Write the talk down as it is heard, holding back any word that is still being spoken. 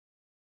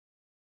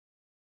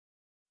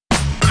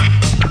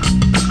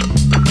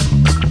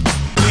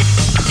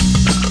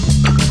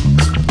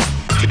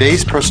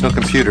today's personal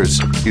computers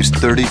use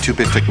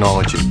 32-bit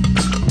technology.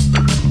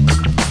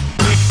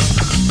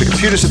 The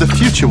computers of the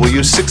future will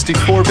use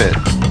 64-bit.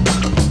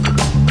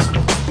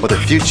 Well, the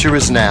future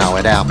is now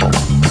at Apple.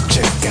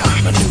 Check out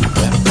my new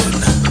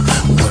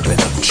weapon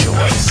of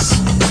choice.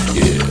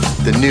 Yeah.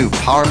 The new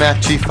Power Mac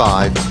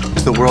G5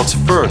 is the world's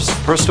first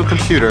personal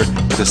computer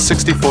with a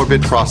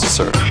 64-bit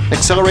processor,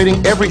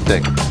 accelerating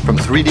everything from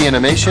 3D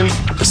animation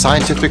to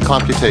scientific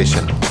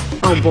computation.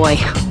 Oh boy,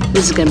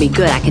 this is gonna be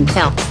good, I can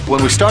tell.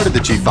 When we started the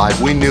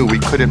G5, we knew we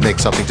couldn't make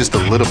something just a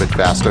little bit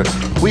faster.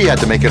 We had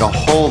to make it a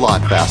whole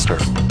lot faster,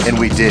 and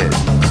we did.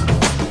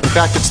 In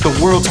fact, it's the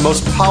world's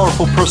most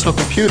powerful personal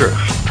computer,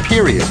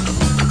 period.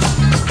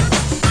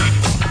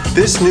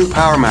 This new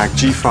Power Mac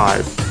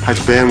G5 has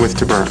bandwidth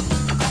to burn.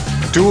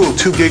 Dual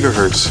 2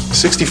 GHz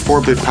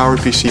 64-bit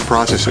PowerPC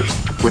processors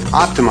with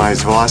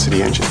optimized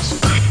velocity engines.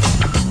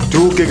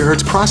 Dual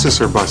gigahertz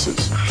processor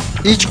buses,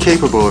 each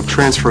capable of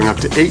transferring up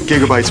to 8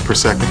 GB per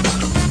second.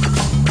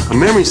 A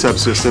memory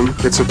subsystem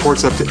that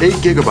supports up to 8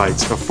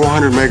 GB of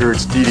 400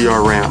 MHz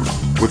DDR RAM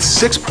with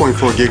 6.4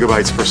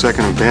 GB per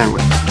second of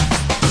bandwidth.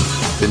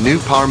 The new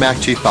Power Mac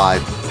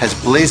G5 has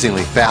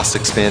blazingly fast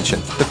expansion,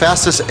 the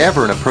fastest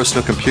ever in a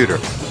personal computer.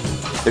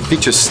 It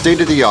features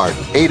state-of-the-art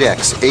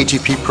 8X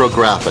AGP Pro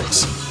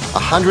graphics,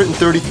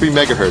 133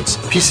 MHz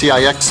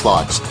PCIe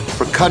slots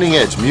for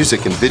cutting-edge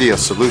music and video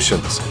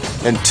solutions,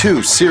 and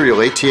 2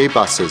 serial ATA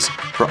buses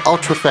for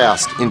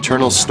ultra-fast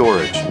internal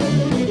storage.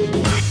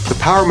 The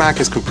Power Mac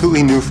is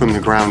completely new from the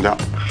ground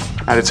up.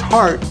 At its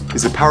heart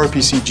is the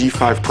PowerPC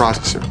G5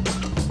 processor,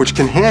 which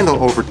can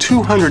handle over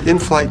 200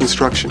 in-flight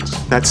instructions.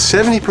 That's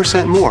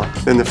 70% more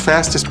than the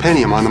fastest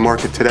Pentium on the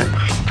market today.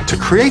 To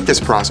create this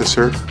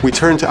processor, we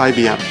turned to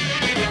IBM.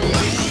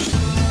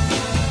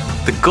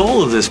 The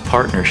goal of this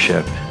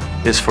partnership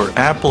is for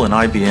Apple and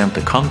IBM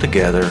to come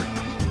together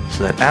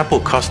so that Apple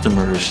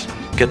customers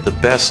get the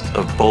best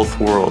of both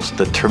worlds,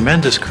 the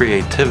tremendous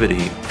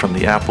creativity from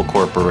the Apple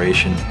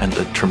Corporation and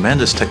the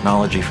tremendous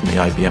technology from the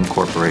IBM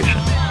Corporation.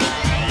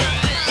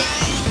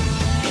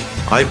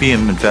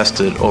 IBM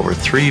invested over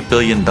 $3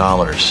 billion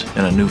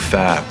in a new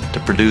fab to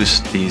produce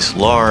these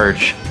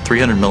large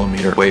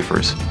 300mm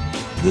wafers.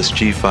 This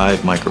G5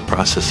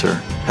 microprocessor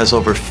has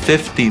over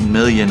 50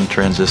 million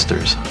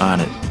transistors on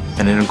it,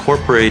 and it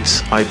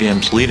incorporates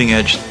IBM's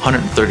leading-edge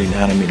 130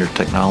 nanometer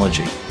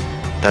technology.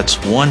 That's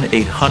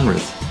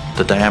 1/800th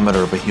the diameter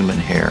of a human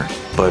hair,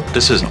 but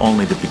this is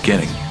only the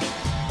beginning.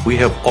 We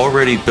have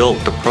already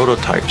built the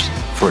prototypes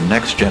for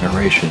next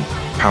generation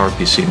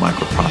PowerPC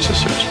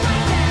microprocessors.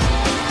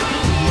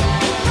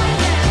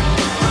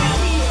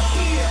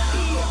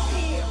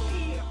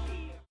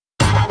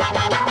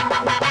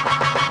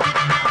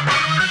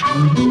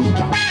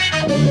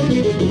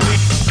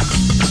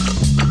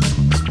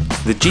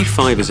 The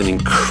G5 is an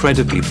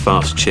incredibly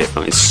fast chip.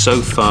 It's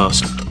so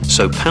fast,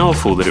 so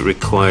powerful that it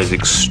requires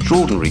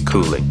extraordinary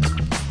cooling.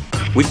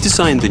 We've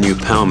designed the new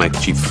Power Mac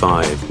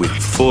G5 with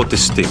 4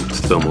 distinct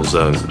thermal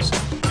zones.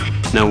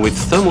 Now, with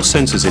thermal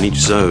sensors in each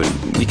zone,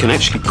 we can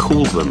actually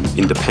cool them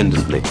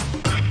independently.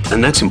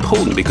 And that's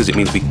important because it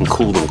means we can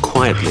cool them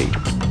quietly.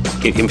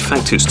 In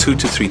fact, it's 2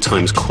 to 3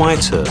 times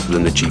quieter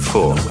than the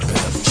G4.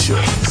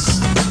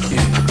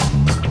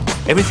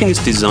 Everything is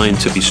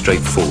designed to be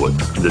straightforward.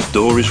 The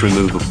door is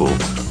removable,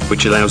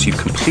 which allows you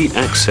complete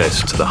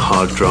access to the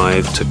hard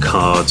drive, to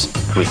cards,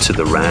 to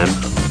the RAM.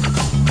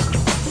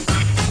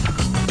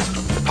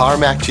 The Power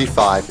Mac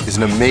G5 is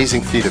an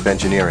amazing feat of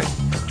engineering,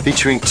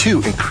 featuring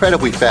 2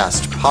 incredibly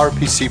fast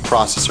PowerPC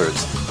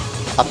processors,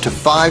 up to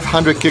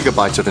 500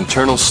 gigabytes of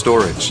internal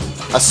storage,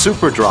 a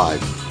super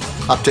drive,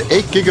 up to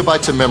 8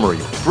 gigabytes of memory,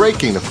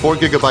 breaking the 4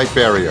 gigabyte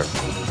barrier.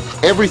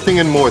 Everything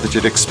and more that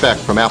you'd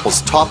expect from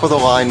Apple's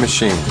top-of-the-line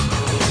machine.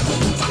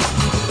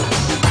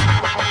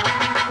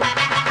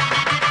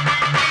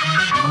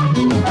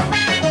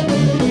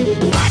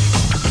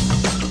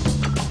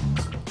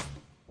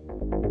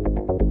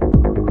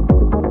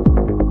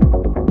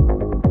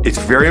 It's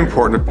very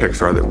important to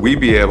Pixar that we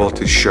be able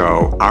to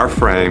show our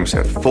frames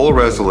at full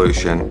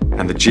resolution,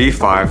 and the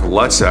G5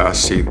 lets us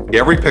see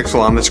every pixel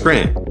on the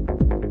screen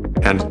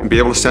and be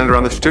able to send it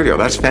around the studio.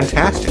 That's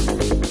fantastic.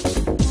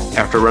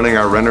 After running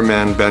our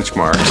RenderMan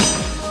benchmark,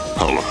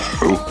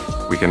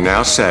 we can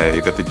now say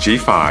that the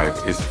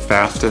G5 is the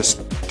fastest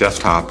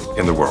desktop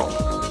in the world.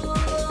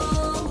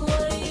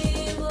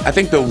 I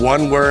think the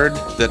one word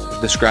that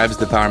describes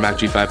the Power Mac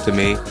G5 to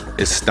me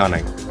is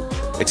stunning.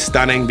 It's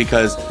stunning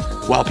because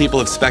while people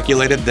have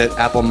speculated that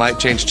Apple might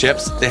change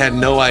chips, they had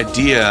no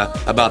idea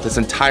about this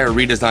entire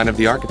redesign of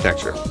the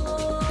architecture.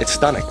 It's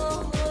stunning.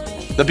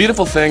 The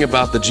beautiful thing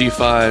about the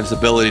G5's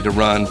ability to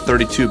run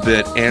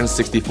 32-bit and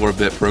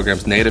 64-bit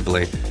programs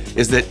natively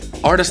is that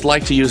artists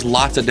like to use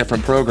lots of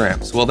different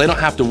programs. Well, they don't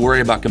have to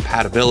worry about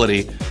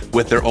compatibility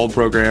with their old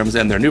programs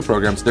and their new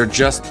programs. They're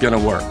just gonna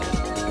work.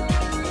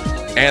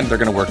 And they're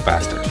gonna work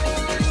faster.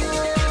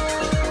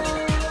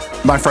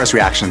 My first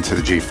reaction to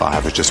the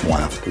G5 was just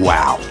one of,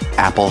 wow,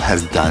 Apple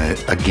has done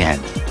it again.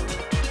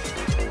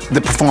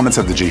 The performance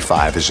of the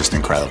G5 is just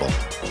incredible.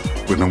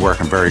 We've been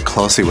working very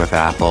closely with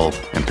Apple,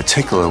 in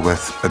particular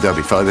with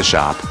Adobe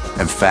Photoshop.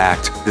 In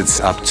fact, it's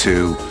up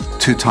to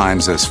 2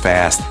 times as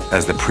fast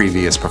as the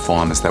previous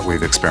performance that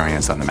we've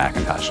experienced on the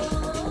Macintosh.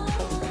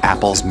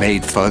 Apple's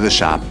made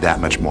Photoshop that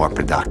much more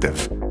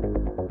productive.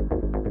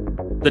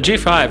 The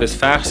G5 is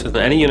faster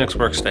than any Unix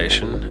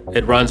workstation.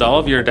 It runs all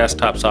of your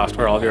desktop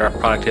software, all of your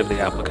productivity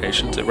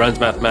applications. It runs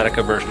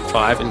Mathematica version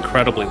 5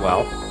 incredibly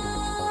well.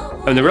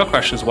 And the real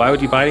question is, why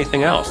would you buy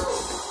anything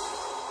else?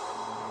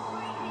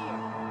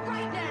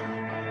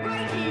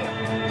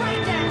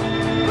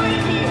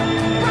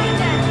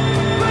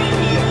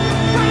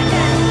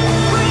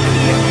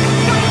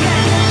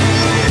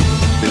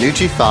 The new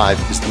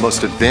G5 is the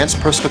most advanced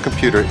personal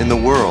computer in the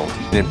world,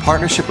 and in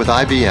partnership with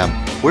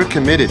IBM, we're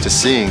committed to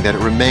seeing that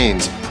it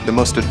remains the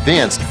most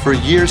advanced for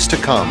years to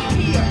come.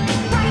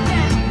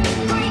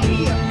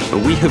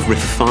 We have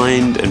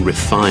refined and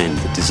refined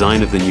the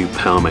design of the new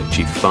PowerMac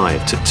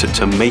G5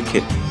 to make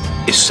it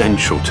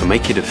essential, to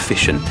make it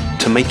efficient,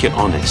 to make it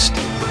honest.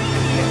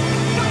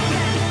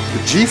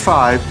 The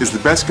G5 is the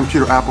best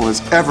computer Apple has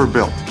ever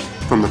built.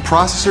 From the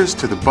processors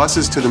to the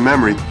buses to the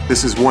memory,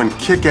 this is one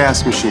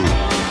kick-ass machine.